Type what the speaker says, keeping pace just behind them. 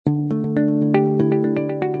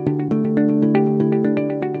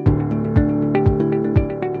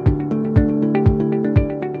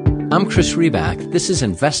I'm Chris Reback. This is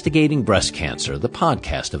Investigating Breast Cancer, the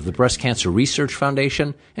podcast of the Breast Cancer Research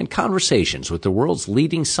Foundation and conversations with the world's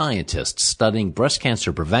leading scientists studying breast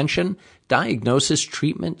cancer prevention, diagnosis,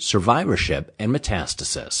 treatment, survivorship, and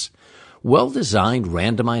metastasis. Well-designed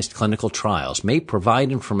randomized clinical trials may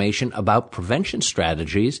provide information about prevention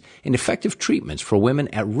strategies and effective treatments for women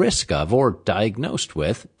at risk of or diagnosed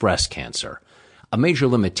with breast cancer. A major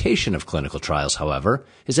limitation of clinical trials, however,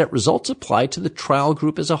 is that results apply to the trial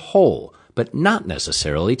group as a whole, but not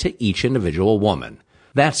necessarily to each individual woman.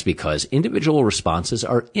 That's because individual responses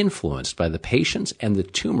are influenced by the patient's and the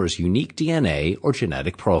tumor's unique DNA or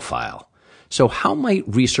genetic profile. So how might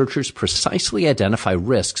researchers precisely identify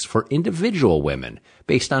risks for individual women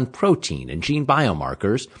based on protein and gene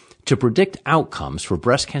biomarkers to predict outcomes for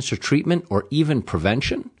breast cancer treatment or even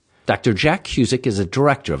prevention? Dr. Jack Cuzick is a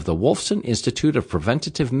director of the Wolfson Institute of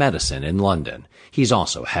Preventative Medicine in London. He's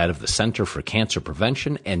also head of the Center for Cancer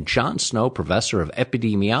Prevention and John Snow Professor of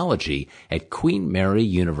Epidemiology at Queen Mary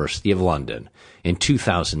University of London. In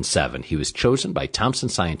 2007, he was chosen by Thomson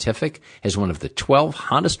Scientific as one of the 12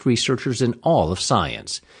 hottest researchers in all of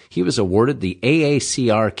science. He was awarded the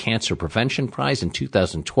AACR Cancer Prevention Prize in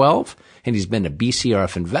 2012, and he's been a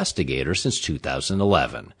BCRF investigator since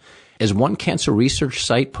 2011. As one cancer research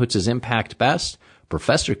site puts his impact best,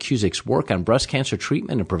 Professor Cuzick's work on breast cancer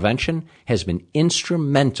treatment and prevention has been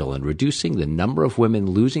instrumental in reducing the number of women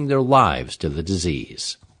losing their lives to the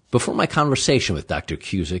disease. Before my conversation with Dr.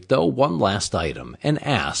 Cuzick, though, one last item, an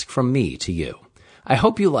ask from me to you. I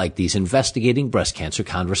hope you like these investigating breast cancer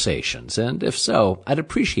conversations, and if so, I'd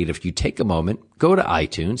appreciate if you take a moment, go to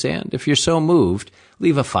iTunes, and if you're so moved,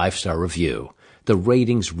 leave a 5-star review. The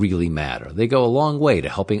ratings really matter. They go a long way to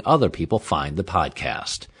helping other people find the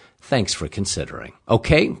podcast. Thanks for considering.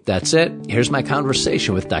 Okay, that's it. Here's my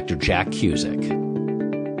conversation with Dr. Jack Cuzick.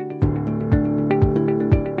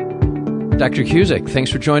 Dr. Cuzick, thanks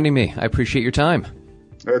for joining me. I appreciate your time.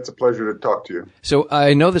 It's a pleasure to talk to you. So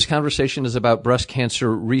I know this conversation is about breast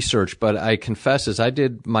cancer research, but I confess, as I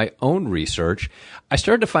did my own research, I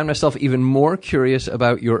started to find myself even more curious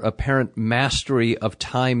about your apparent mastery of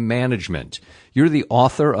time management. You're the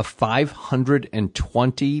author of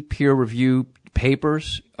 520 peer-reviewed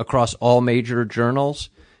papers across all major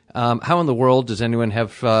journals. How in the world does anyone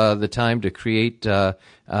have the time to create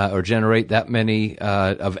or generate that many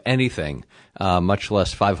of anything, much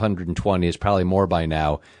less 520, is probably more by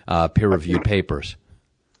now, peer-reviewed papers?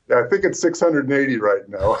 Yeah, I think it's 680 right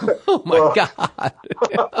now. Oh, my God.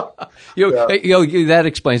 That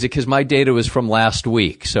explains it, because my data was from last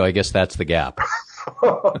week, so I guess that's the gap.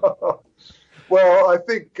 Well, I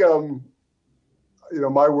think,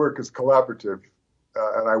 my work is collaborative,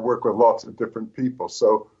 and I work with lots of different people.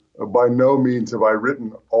 So by no means have I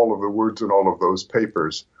written all of the words in all of those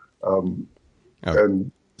papers. And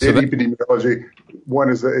in epidemiology,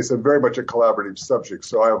 it's a very much a collaborative subject.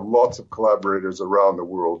 So I have lots of collaborators around the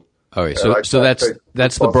world. Okay, so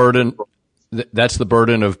that's the burden. That's the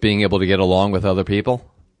burden of being able to get along with other people?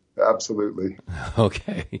 Absolutely.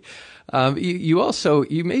 Okay.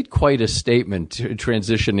 You made quite a statement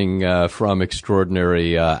transitioning from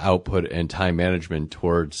extraordinary output and time management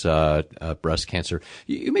towards breast cancer.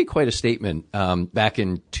 You made quite a statement back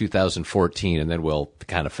in 2014, and then we'll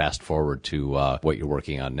kind of fast forward to what you're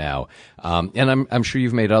working on now. And I'm sure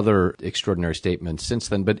you've made other extraordinary statements since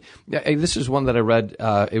then, but this is one that I read.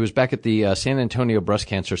 It was back at the San Antonio Breast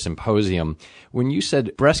Cancer Symposium when you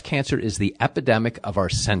said breast cancer is the epidemic of our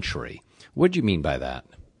century. What do you mean by that?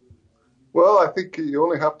 Well, I think you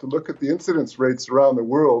only have to look at the incidence rates around the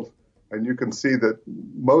world, and you can see that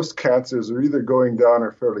most cancers are either going down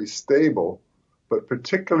or fairly stable. But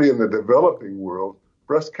particularly in the developing world,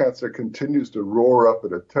 breast cancer continues to roar up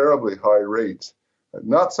at a terribly high rate.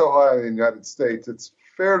 Not so high in the United States. It's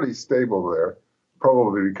fairly stable there,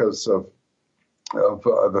 probably because of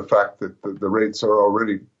the fact that the rates are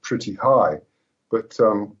already pretty high. But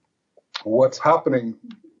what's happening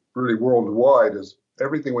really worldwide is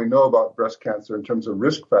everything we know about breast cancer in terms of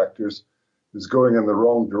risk factors is going in the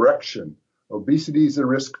wrong direction. Obesity is a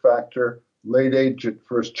risk factor. Late age at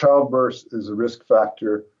first childbirth is a risk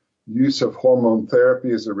factor. Use of hormone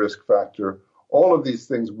therapy is a risk factor. All of these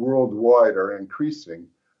things worldwide are increasing.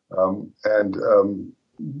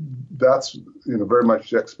 That's very much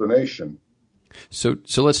the explanation. So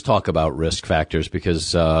let's talk about risk factors,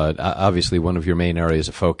 because obviously one of your main areas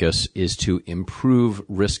of focus is to improve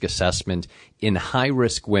risk assessment in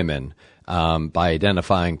high-risk women by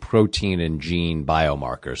identifying protein and gene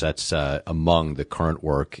biomarkers. That's among the current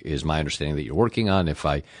work, is my understanding, that you're working on. If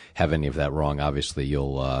I have any of that wrong, obviously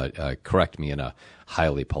you'll correct me in a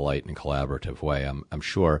highly polite and collaborative way, I'm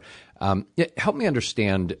sure. Help me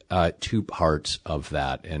understand two parts of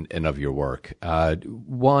that and of your work.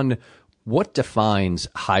 One, what defines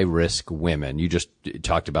high-risk women? You just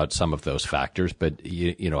talked about some of those factors, but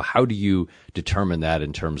how do you determine that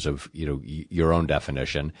in terms of your own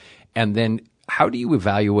definition? And then how do you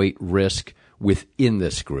evaluate risk within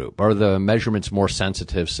this group? Are the measurements more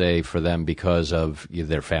sensitive, say, for them because of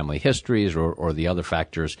their family histories or the other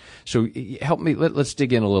factors? So help me. Let's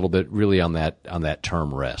dig in a little bit, really, on that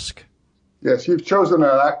term risk. Yes, you've chosen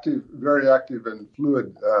an very active and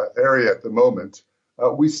fluid area at the moment.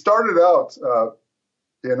 We started out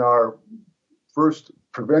in our first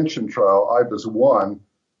prevention trial, IBIS-1.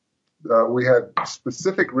 We had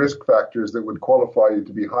specific risk factors that would qualify you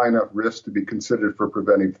to be high enough risk to be considered for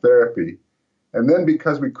preventive therapy. And then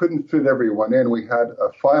because we couldn't fit everyone in, we had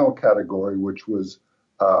a final category, which was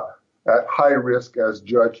at high risk as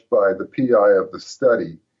judged by the PI of the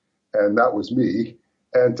study. And that was me.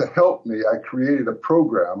 And to help me, I created a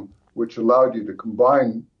program which allowed you to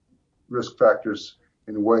combine risk factors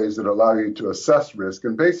in ways that allow you to assess risk.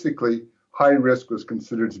 And basically, high risk was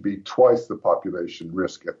considered to be twice the population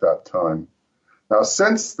risk at that time. Now,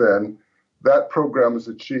 since then, that program has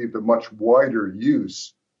achieved a much wider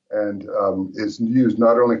use and is used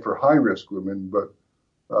not only for high-risk women, but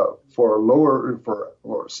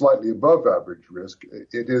for slightly above average risk.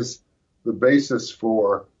 It is the basis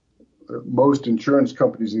for most insurance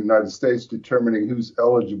companies in the United States determining who's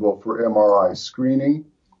eligible for MRI screening.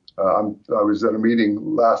 I was at a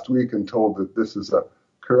meeting last week and told that this is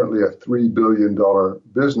currently a $3 billion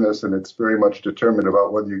business, and it's very much determined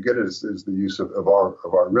about whether you get it is the use of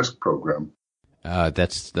our risk program.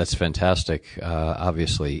 That's fantastic,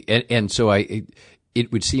 obviously. And so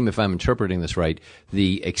it would seem, if I'm interpreting this right,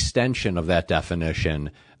 the extension of that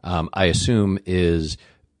definition, I assume, is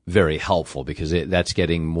very helpful because that's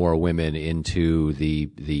getting more women into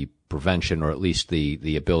the prevention, or at least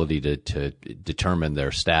the ability to determine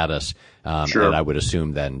their status. Sure. And I would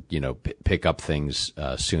assume then, pick up things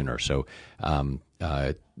sooner. So,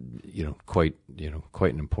 quite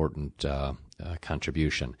an important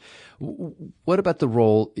contribution. What about the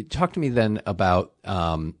role? Talk to me then about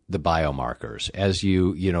the biomarkers. As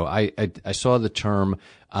I saw the term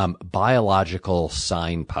biological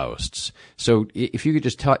signposts. So if you could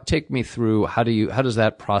just take me through how does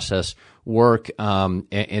that process work? And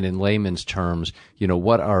in layman's terms,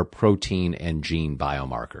 what are protein and gene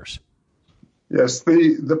biomarkers? Yes,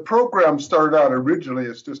 the program started out originally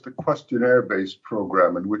as just a questionnaire-based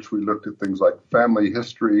program in which we looked at things like family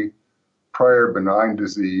history, prior benign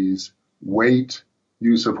disease, weight,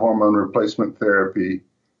 use of hormone replacement therapy,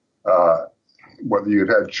 whether you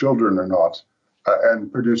had children or not,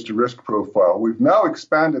 and produced a risk profile. We've now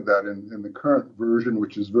expanded that in the current version,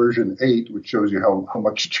 which is version 8, which shows you how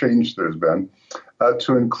much change there's been,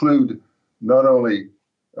 to include not only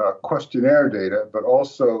questionnaire data, but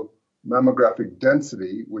also mammographic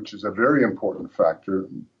density, which is a very important factor.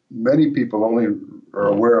 Many people only are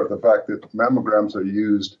aware of the fact that mammograms are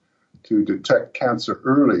used to detect cancer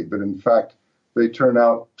early, but in fact, they turn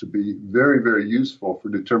out to be very, very useful for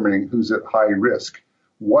determining who's at high risk.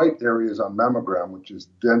 White areas on mammogram, which is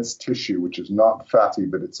dense tissue, which is not fatty,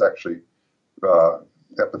 but it's actually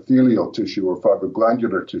epithelial tissue or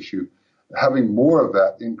fibroglandular tissue, having more of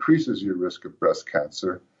that increases your risk of breast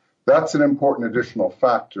cancer. That's an important additional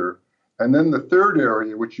factor. And then the third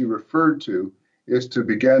area, which you referred to, is to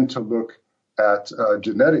begin to look at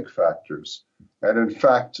genetic factors. And in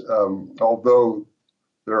fact, although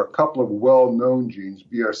there are a couple of well-known genes,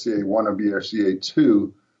 BRCA1 and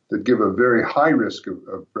BRCA2, that give a very high risk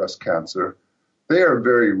of breast cancer, they are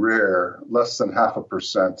very rare. Less than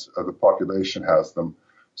 0.5% of the population has them.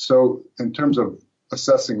 So in terms of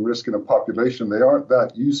assessing risk in a population, they aren't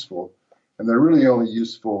that useful. And they're really only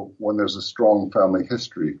useful when there's a strong family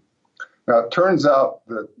history. Now, it turns out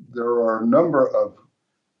that there are a number of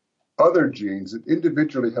other genes that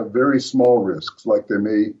individually have very small risks, like they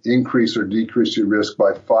may increase or decrease your risk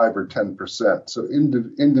by 5 or 10%. So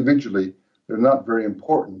individually, they're not very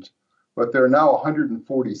important, but there are now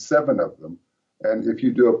 147 of them. And if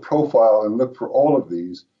you do a profile and look for all of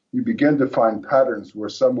these, you begin to find patterns where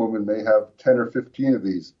some women may have 10 or 15 of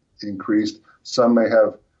these increased, some may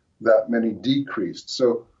have that many decreased.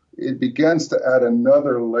 So it begins to add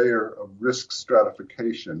another layer of risk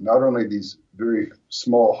stratification, not only these very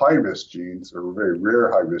small high-risk genes or very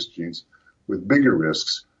rare high-risk genes with bigger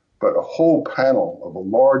risks, but a whole panel of a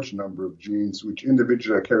large number of genes which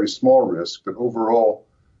individually carry small risk, but overall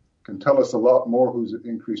can tell us a lot more who's at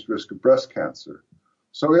increased risk of breast cancer.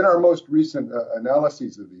 So in our most recent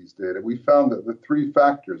analyses of these data, we found that the three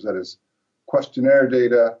factors, that is questionnaire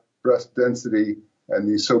data, breast density, and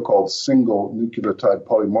these so-called single nucleotide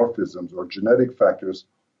polymorphisms or genetic factors,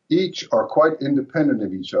 each are quite independent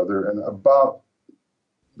of each other and about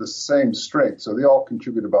the same strength. So they all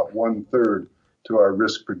contribute about 1/3 to our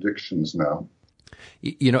risk predictions now.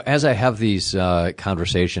 You know, as I have these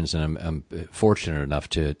conversations, and I'm fortunate enough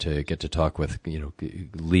to get to talk with,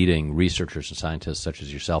 leading researchers and scientists such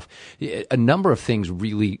as yourself, a number of things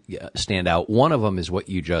really stand out. One of them is what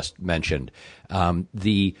you just mentioned,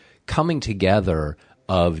 the coming together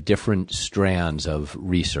of different strands of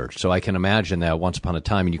research. So I can imagine that once upon a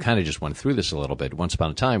time, and you kind of just went through this a little bit, once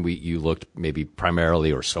upon a time you looked maybe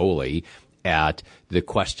primarily or solely at the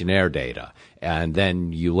questionnaire data, and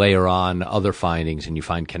then you layer on other findings and you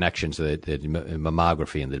find connections, the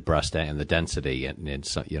mammography and the breast and the density and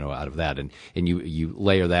so, out of that, and you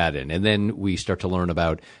layer that in, and then we start to learn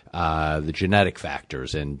about the genetic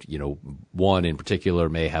factors, and one in particular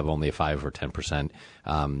may have only a 5 or 10%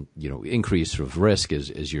 increase of risk,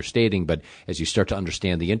 as you're stating, but as you start to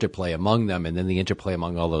understand the interplay among them, and then the interplay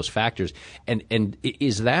among all those factors, and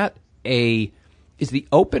is the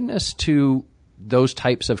openness to those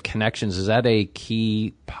types of connections, is that a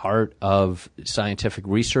key part of scientific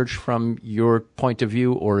research from your point of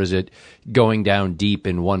view, or is it going down deep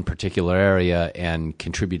in one particular area and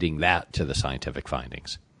contributing that to the scientific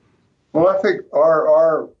findings? Well, I think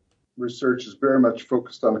our research is very much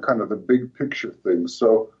focused on kind of the big picture things.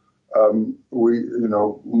 So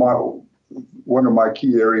one of my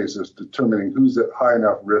key areas is determining who's at high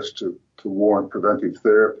enough risk to warrant preventive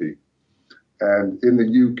therapy. And in the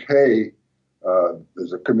UK,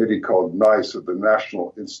 there's a committee called NICE, of the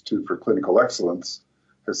National Institute for Clinical Excellence,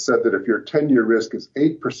 has said that if your 10-year risk is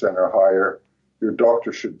 8% or higher, your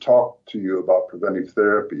doctor should talk to you about preventive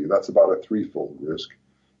therapy. That's about a 3-fold risk.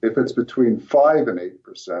 If it's between 5 and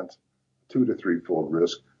 8%, 2 to 3-fold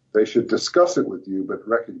risk, they should discuss it with you, but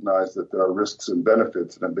recognize that there are risks and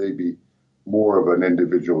benefits, and it may be more of an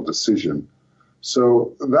individual decision.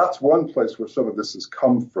 So that's one place where some of this has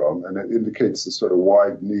come from, and it indicates the sort of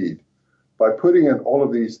wide need. By putting in all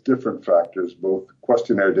of these different factors, both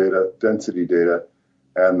questionnaire data, density data,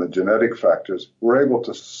 and the genetic factors, we're able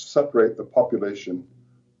to separate the population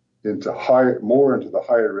more into the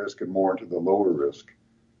higher risk and more into the lower risk.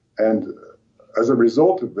 And as a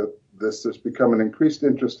result of this, there's become an increased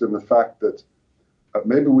interest in the fact that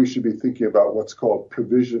maybe we should be thinking about what's called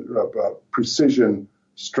precision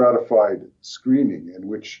stratified screening, in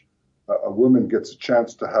which a woman gets a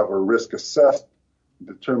chance to have her risk assessed and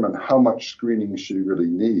determine how much screening she really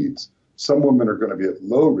needs. Some women are going to be at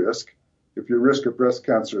low risk. If your risk of breast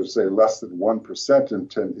cancer is, say, less than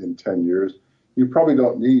 1% in 10 years, you probably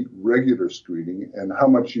don't need regular screening, and how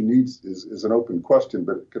much you need is an open question,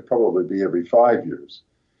 but it could probably be every 5 years.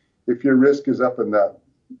 If your risk is up in that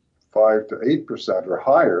 5 to 8% or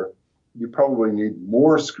higher, you probably need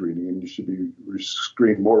more screening, and you should be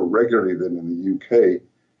screened more regularly than in the UK.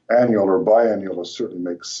 Annual or biannual certainly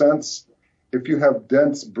makes sense. If you have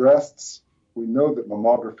dense breasts, we know that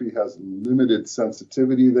mammography has limited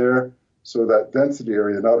sensitivity there, so that density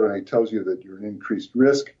area not only tells you that you're at increased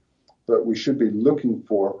risk, but we should be looking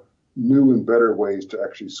for new and better ways to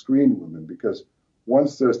actually screen women, because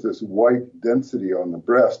once there's this white density on the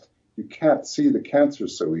breast, you can't see the cancer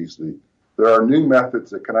so easily. There are new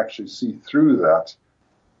methods that can actually see through that.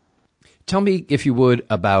 Tell me, if you would,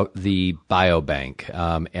 about the biobank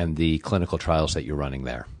and the clinical trials that you're running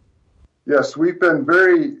there. Yes, we've been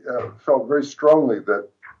felt very strongly that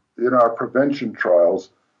in our prevention trials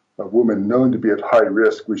of women known to be at high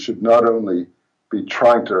risk, we should not only be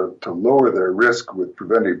trying to lower their risk with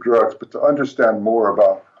preventive drugs, but to understand more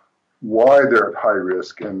about why they're at high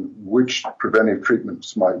risk and which preventive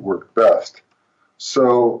treatments might work best.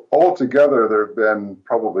 So altogether, there have been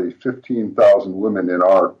probably 15,000 women in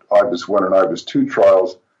our IBIS-1 and IBIS-2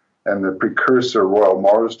 trials and the precursor Royal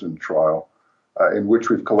Marsden trial, in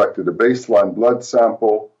which we've collected a baseline blood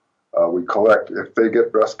sample. We collect, if they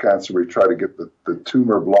get breast cancer, we try to get the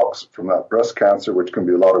tumor blocks from that breast cancer, which can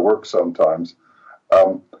be a lot of work sometimes.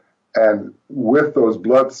 And with those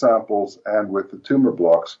blood samples and with the tumor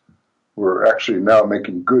blocks, we're actually now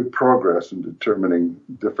making good progress in determining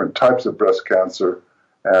different types of breast cancer,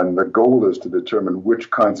 and the goal is to determine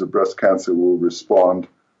which kinds of breast cancer will respond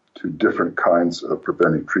to different kinds of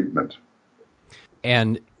preventive treatment.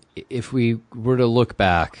 And If we were to look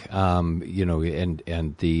back, and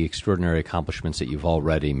the extraordinary accomplishments that you've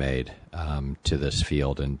already made to this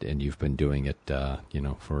field, and you've been doing it,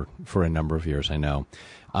 for a number of years, I know.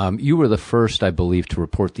 You were the first, I believe, to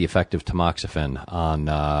report the effect of tamoxifen on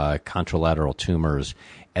contralateral tumors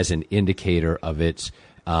as an indicator of its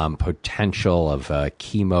potential of a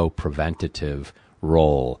chemopreventative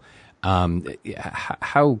role.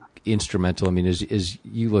 How instrumental, I mean, as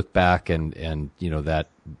you look back and that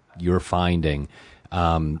you're finding,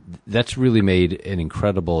 that's really made an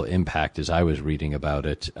incredible impact as I was reading about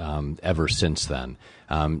it ever since then.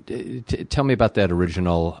 Tell me about that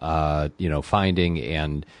original, finding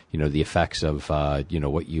and, the effects of,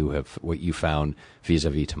 what you found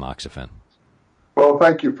vis-a-vis tamoxifen. Well,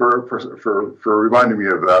 thank you for reminding me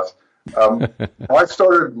of that. I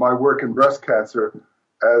started my work in breast cancer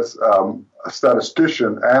as a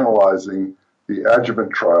statistician analyzing the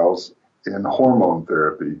adjuvant trials in hormone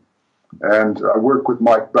therapy. And I worked with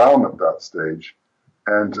Mike Baum at that stage.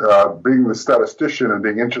 And being the statistician and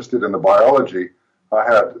being interested in the biology, I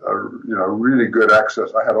had really good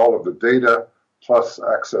access. I had all of the data plus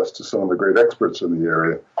access to some of the great experts in the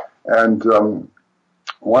area. And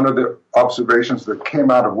one of the observations that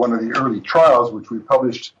came out of one of the early trials, which we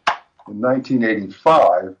published in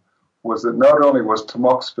 1985, was that not only was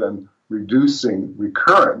tamoxifen reducing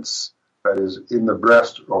recurrence, that is, in the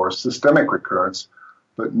breast or systemic recurrence,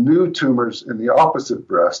 but new tumors in the opposite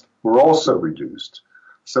breast were also reduced.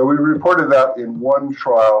 So we reported that in one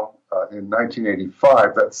trial in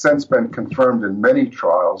 1985 that's since been confirmed in many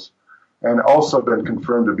trials and also been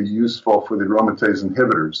confirmed to be useful for the aromatase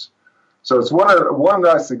inhibitors. So it's one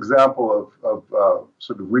nice example of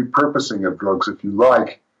sort of repurposing of drugs, if you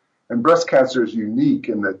like. And breast cancer is unique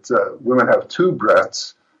in that women have two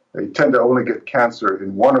breasts. They tend to only get cancer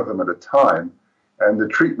in one of them at a time. And the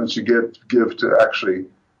treatments you give to actually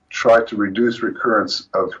try to reduce recurrence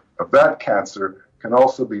of that cancer can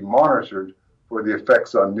also be monitored for the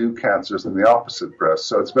effects on new cancers in the opposite breast.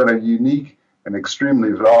 So it's been a unique and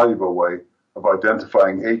extremely valuable way of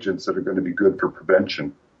identifying agents that are going to be good for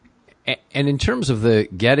prevention. And in terms of the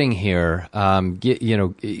getting here,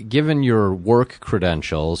 given your work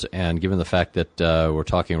credentials and given the fact that we're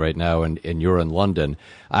talking right now and you're in London,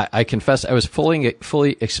 I confess I was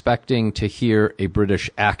fully expecting to hear a British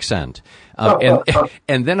accent.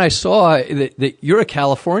 And then I saw that you're a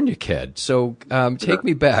California kid. So take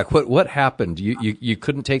me back. What happened? You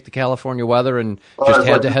couldn't take the California weather and just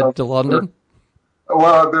had to head to London?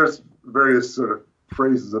 Well, there's various sort of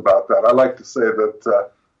phrases about that. I like to say that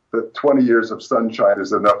 20 years of sunshine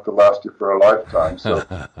is enough to last you for a lifetime. So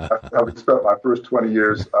having spent my first 20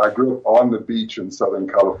 years, I grew up on the beach in Southern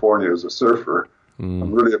California as a surfer.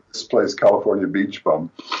 I'm really a misplaced California beach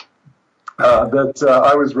bum.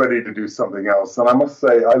 I was ready to do something else. And I must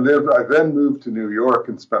say, I then moved to New York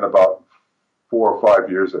and spent about 4 or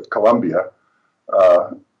 5 years at Columbia,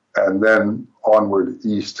 and then onward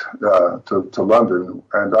east to London.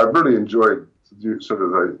 And I really enjoyed sort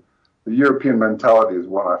of the European mentality is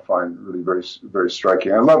one I find really very, very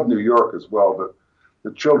striking. I love New York as well, but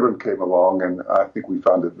the children came along, and I think we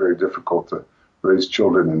found it very difficult to raise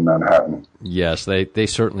children in Manhattan. Yes, they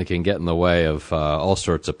certainly can get in the way of all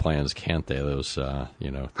sorts of plans, can't they? Those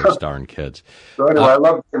darn kids. So anyway, I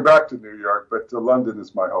love going back to New York, but London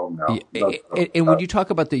is my home now. And when you talk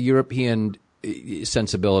about the European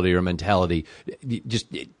sensibility or mentality,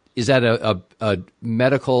 is that a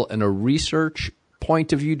medical and a research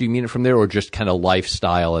point of view? Do you mean it from there, or just kind of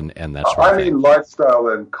lifestyle and that sort of thing? I mean lifestyle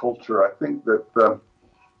and culture. I think that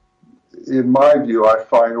in my view, I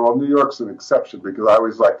find, New York's an exception because I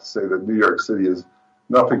always like to say that New York City has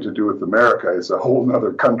nothing to do with America. It's a whole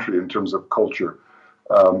other country in terms of culture,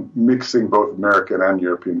 mixing both American and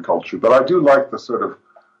European culture. But I do like the sort of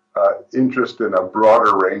interest in a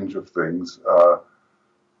broader range of things.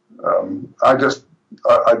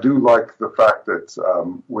 I do like the fact that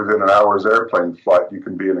within an hour's airplane flight, you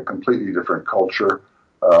can be in a completely different culture.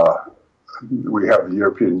 We have the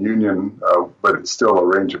European Union, but it's still a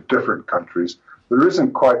range of different countries. There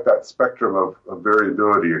isn't quite that spectrum of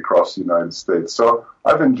variability across the United States. So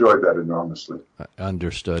I've enjoyed that enormously.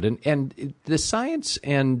 Understood. And the science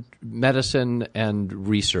and medicine and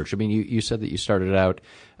research, I mean, you said that you started out,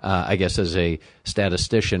 I guess, as a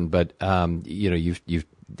statistician, but, you've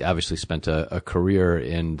obviously spent a career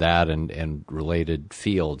in that and related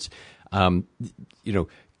fields.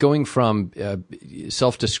 Going from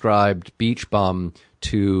self-described beach bum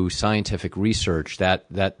to scientific research, that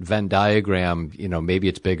Venn diagram, maybe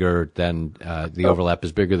it's bigger than the overlap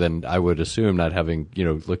is bigger than I would assume, not having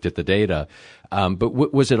looked at the data. But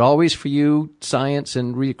was it always for you science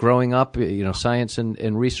and growing up, science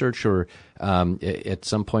and research, or at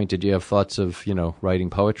some point did you have thoughts of writing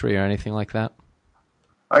poetry or anything like that?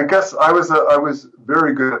 I guess I was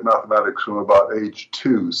very good at mathematics from about age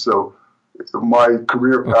 2, so my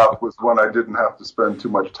career path was one I didn't have to spend too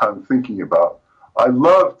much time thinking about. I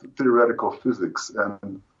loved theoretical physics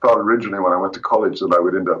and thought originally when I went to college that I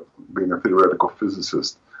would end up being a theoretical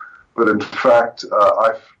physicist. But in fact,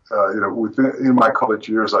 in my college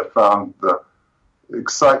years, I found the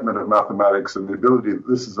excitement of mathematics and the ability that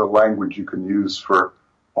this is a language you can use for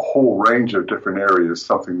a whole range of different areas,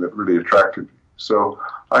 something that really attracted me. So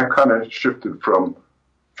I kind of shifted from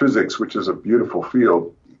physics, which is a beautiful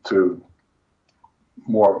field, to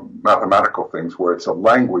more mathematical things where it's a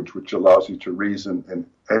language which allows you to reason in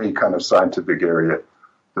any kind of scientific area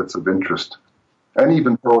that's of interest, and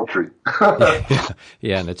even poetry.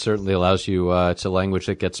 Yeah, and it certainly allows you, it's a language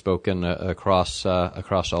that gets spoken across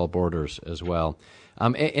all borders as well.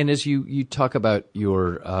 And as you talk about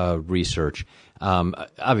your research,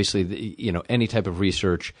 obviously, any type of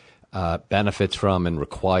research benefits from and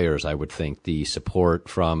requires, I would think, the support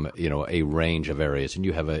from a range of areas. And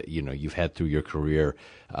you have you've had through your career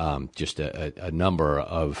just a number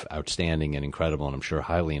of outstanding and incredible, and I'm sure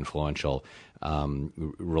highly influential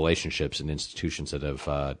relationships and institutions that have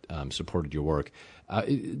supported your work.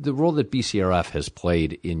 The role that BCRF has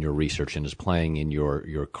played in your research and is playing in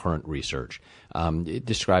your current research,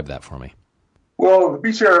 describe that for me. Well, the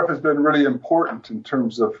BCRF has been really important in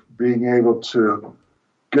terms of being able to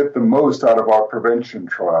get the most out of our prevention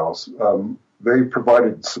trials. They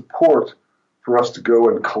provided support for us to go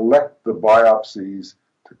and collect the biopsies,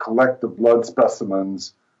 to collect the blood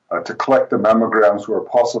specimens, to collect the mammograms where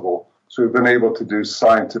possible. So we've been able to do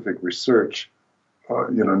scientific research,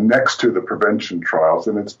 next to the prevention trials,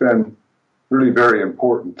 and it's been really very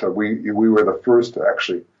important. We were the first to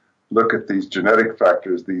actually look at these genetic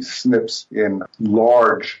factors, these SNPs, in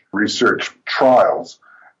large research trials,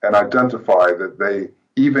 and identify that they,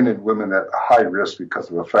 even in women at high risk because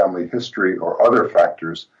of a family history or other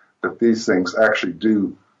factors, that these things actually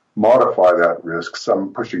do modify that risk,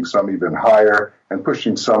 some pushing some even higher and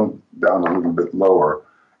pushing some down a little bit lower.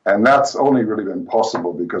 And that's only really been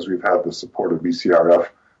possible because we've had the support of BCRF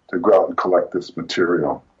to go out and collect this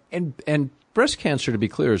material. And breast cancer, to be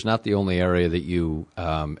clear, is not the only area that you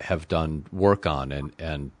have done work on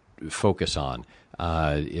and focus on.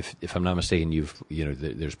 If I'm not mistaken,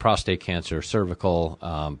 there's prostate cancer, cervical,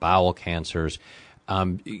 bowel cancers.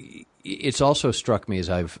 It's also struck me as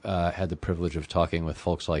I've had the privilege of talking with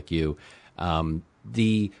folks like you,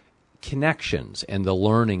 the connections and the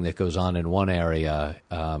learning that goes on in one area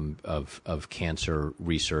of cancer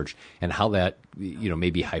research, and how that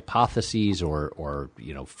maybe hypotheses or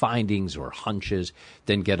findings or hunches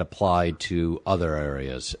then get applied to other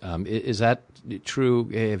areas. Is that true?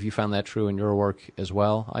 Have you found that true in your work as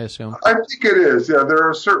well, I assume? I think it is. Yeah, there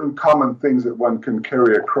are certain common things that one can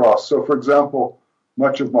carry across. So, for example,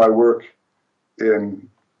 much of my work in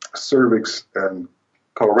cervix and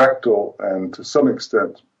colorectal and to some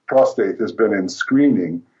extent prostate has been in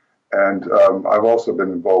screening, and I've also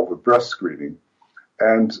been involved with breast screening.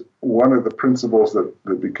 And one of the principles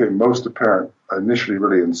that became most apparent initially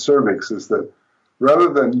really in cervix is that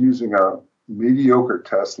rather than using a mediocre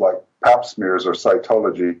test like pap smears or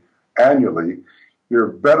cytology annually, you're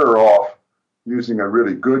better off using a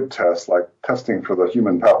really good test like testing for the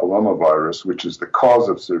human papillomavirus, which is the cause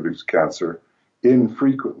of cervix cancer,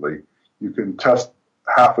 infrequently. You can test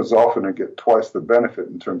half as often and get twice the benefit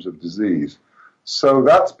in terms of disease. So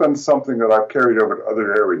that's been something that I've carried over to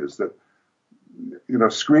other areas, that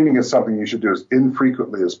screening is something you should do as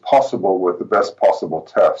infrequently as possible with the best possible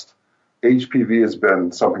test. HPV has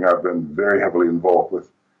been something I've been very heavily involved with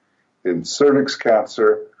in cervix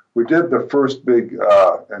cancer. We did the first big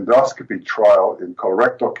endoscopy trial in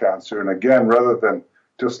colorectal cancer, and again, rather than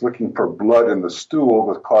just looking for blood in the stool,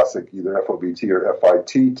 the classic either FOBT or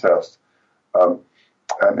FIT test,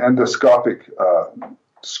 an endoscopic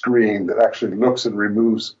screen that actually looks and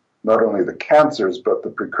removes not only the cancers but the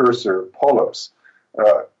precursor polyps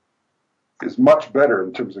is much better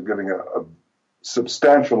in terms of giving a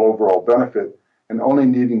substantial overall benefit and only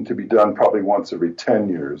needing to be done probably once every 10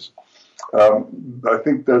 years. I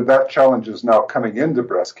think that challenge is now coming into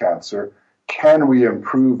breast cancer. Can we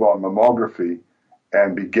improve on mammography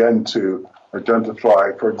and begin to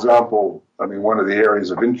identify, for example, one of the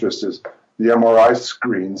areas of interest is the MRI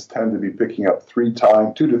screens tend to be picking up 2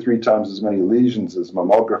 to 3 times as many lesions as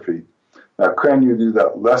mammography. Now, can you do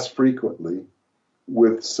that less frequently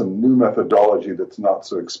with some new methodology that's not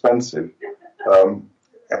so expensive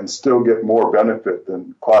and still get more benefit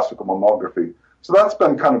than classical mammography? So that's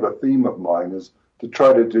been kind of a theme of mine, is to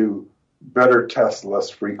try to do better tests less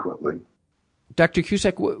frequently. Dr.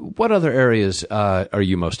 Cusack, what other areas are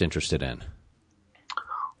you most interested in?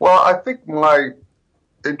 Well, I think my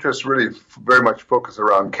interests really very much focus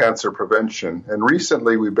around cancer prevention. And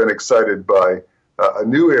recently we've been excited by a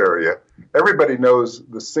new area. Everybody knows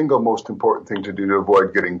the single most important thing to do to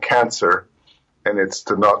avoid getting cancer, and it's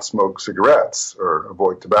to not smoke cigarettes or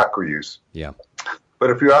avoid tobacco use. Yeah.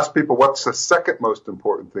 But if you ask people what's the second most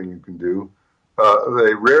important thing you can do,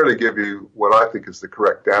 they rarely give you what I think is the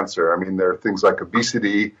correct answer. I mean, there are things like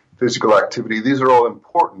obesity, physical activity. These are all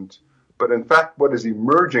important. But in fact, what is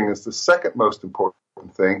emerging as the second most important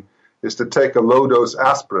thing is to take a low-dose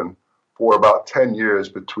aspirin for about 10 years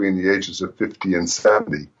between the ages of 50 and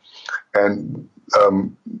 70. And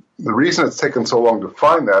the reason it's taken so long to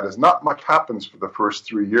find that is not much happens for the first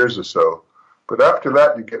 3 years or so. But after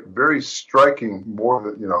that, you get very striking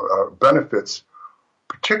benefits,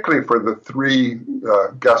 particularly for the three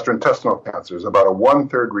gastrointestinal cancers, about a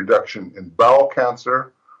 1/3 reduction in bowel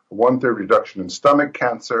cancer, a 1/3 reduction in stomach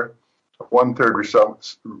cancer, a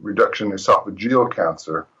 1/3 reduction in esophageal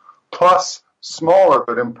cancer, plus smaller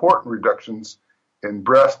but important reductions in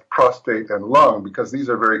breast, prostate, and lung, because these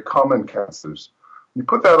are very common cancers. You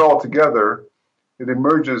put that all together, it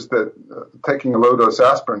emerges that taking a low-dose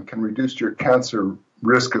aspirin can reduce your cancer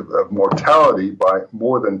risk of mortality by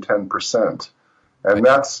more than 10%. And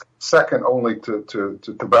that's second only to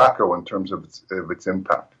tobacco in terms of its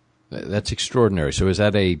impact. That's extraordinary. So is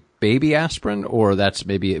that a baby aspirin, or that's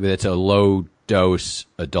a low-dose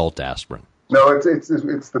adult aspirin? No,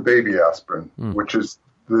 it's the baby aspirin, which is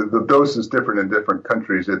the dose is different in different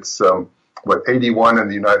countries. It's 81 in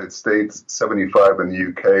the United States, 75 in the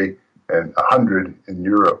UK, and 100 in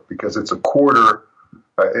Europe, because it's a quarter.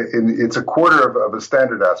 It's a quarter of a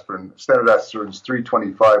standard aspirin. Standard aspirin is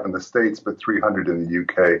 325 in the States, but 300 in the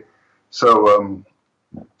UK. So,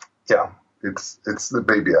 it's the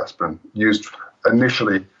baby aspirin used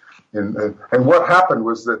initially. And what happened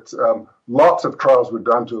was that lots of trials were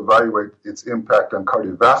done to evaluate its impact on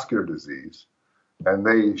cardiovascular disease, and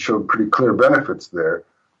they showed pretty clear benefits there.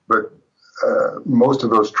 But most of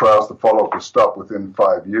those trials, the follow-up was stopped within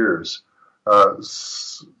 5 years.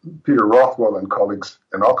 Peter Rothwell and colleagues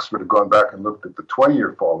in Oxford have gone back and looked at the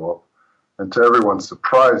 20-year follow-up, and to everyone's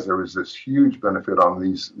surprise, there was this huge benefit on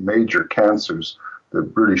these major cancers that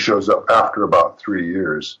really shows up after about 3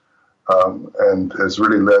 years, and has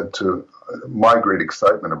really led to my great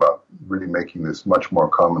excitement about really making this much more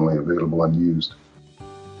commonly available and used.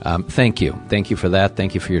 Thank you. Thank you for that.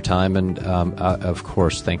 Thank you for your time. And, of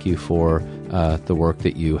course, thank you for the work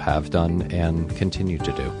that you have done and continue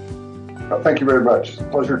to do. Thank you very much. It's a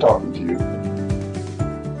pleasure talking to you.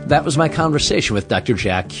 That was my conversation with Dr.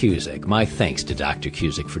 Jack Cusick. My thanks to Dr.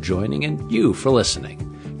 Cusick for joining and you for listening.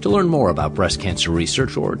 To learn more about breast cancer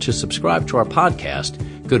research or to subscribe to our podcast,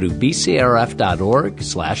 go to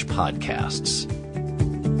bcrf.org/podcasts.